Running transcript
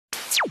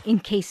in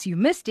case you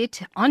missed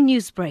it on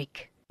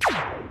Newsbreak.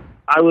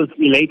 I was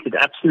elated,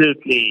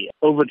 absolutely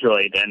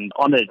overjoyed and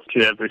honored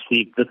to have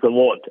received this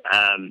award.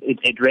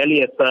 It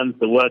really affirms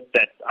the work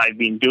that I've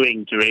been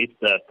doing to raise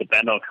the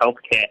banner of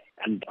healthcare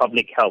and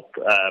public health.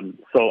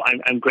 So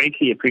I'm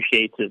greatly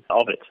appreciative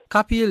of it.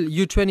 Kapil,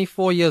 you're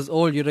 24 years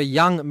old. You're a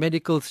young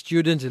medical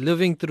student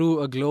living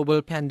through a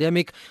global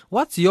pandemic.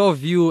 What's your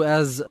view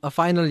as a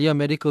final year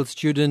medical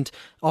student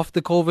of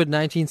the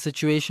COVID-19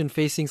 situation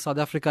facing South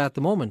Africa at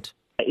the moment?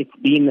 It's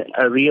been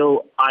a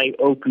real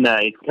eye-opener.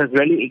 It has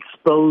really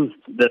exposed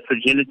the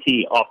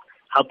fragility of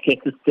healthcare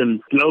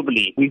systems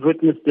globally. We've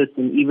witnessed this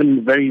in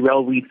even very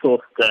well-resourced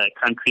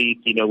countries,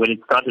 when it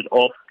started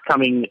off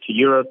coming to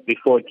Europe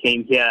before it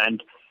came here.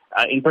 And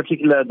in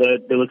particular,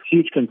 there was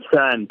huge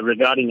concern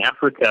regarding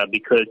Africa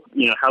because,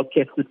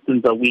 healthcare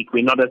systems are weak.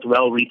 We're not as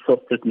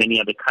well-resourced as many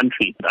other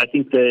countries. I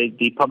think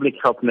the public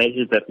health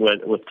measures that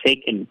were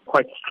taken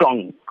quite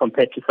strong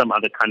compared to some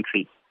other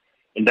countries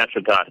in that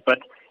regard. But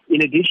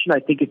in addition, I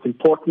think it's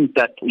important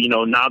that,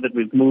 now that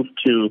we've moved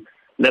to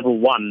level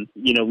 1,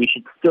 we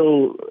should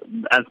still,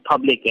 as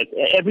public,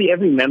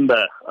 every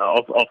member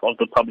of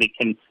the public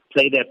can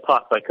play their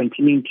part by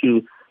continuing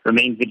to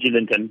remain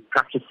vigilant and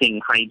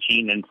practicing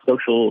hygiene and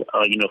social,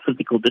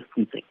 physical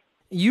distancing.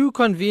 You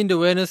convened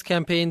awareness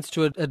campaigns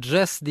to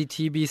address the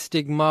TB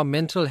stigma,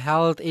 mental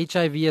health,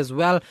 HIV, as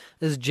well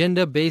as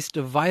gender-based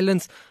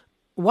violence.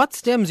 What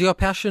stems your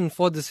passion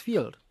for this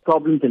field?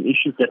 Problems and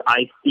issues that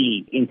I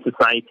see in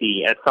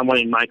society as someone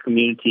in my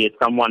community, as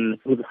someone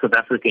who's a South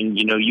African,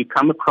 you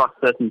come across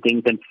certain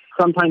things and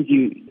sometimes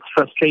it's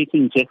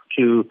frustrating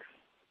to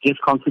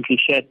constantly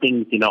share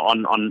things,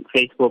 on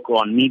Facebook or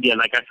on media.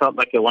 Like I felt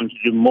like I wanted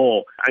to do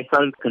more. I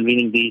started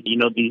convening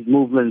these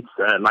movements,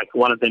 like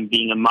one of them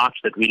being a march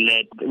that we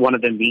led, one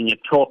of them being a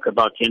talk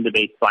about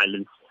gender-based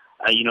violence,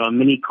 a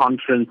mini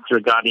conference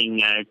regarding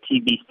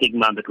TB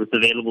stigma that was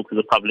available to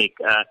the public.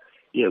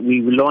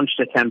 We launched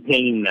a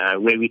campaign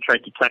where we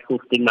tried to tackle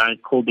stigma.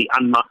 It's called the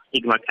Unmasked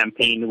Stigma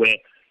campaign, where,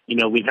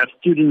 we have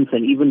students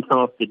and even some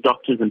of the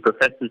doctors and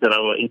professors at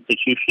our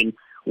institution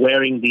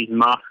wearing these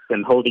masks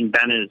and holding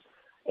banners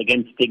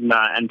against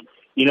stigma. And,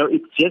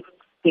 it's just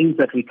things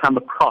that we come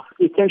across.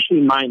 Essentially,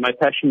 my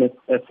passion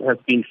has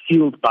been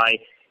fueled by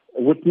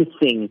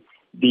witnessing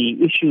the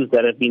issues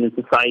that have been in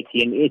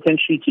society, and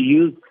essentially to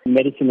use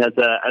medicine as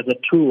a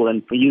tool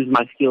and to use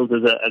my skills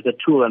as a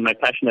tool and my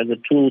passion as a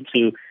tool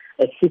to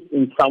assist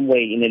in some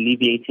way in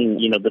alleviating,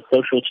 the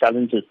social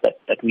challenges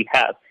that we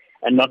have,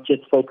 and not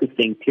just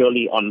focusing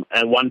purely on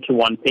a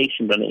one-to-one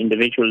patient on an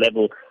individual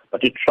level,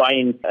 but to try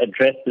and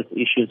address these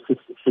issues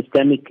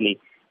systemically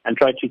and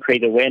try to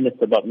create awareness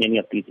about many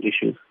of these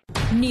issues.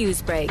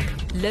 Newsbreak,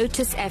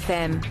 Lotus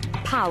FM,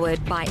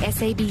 powered by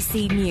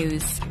SABC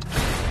News.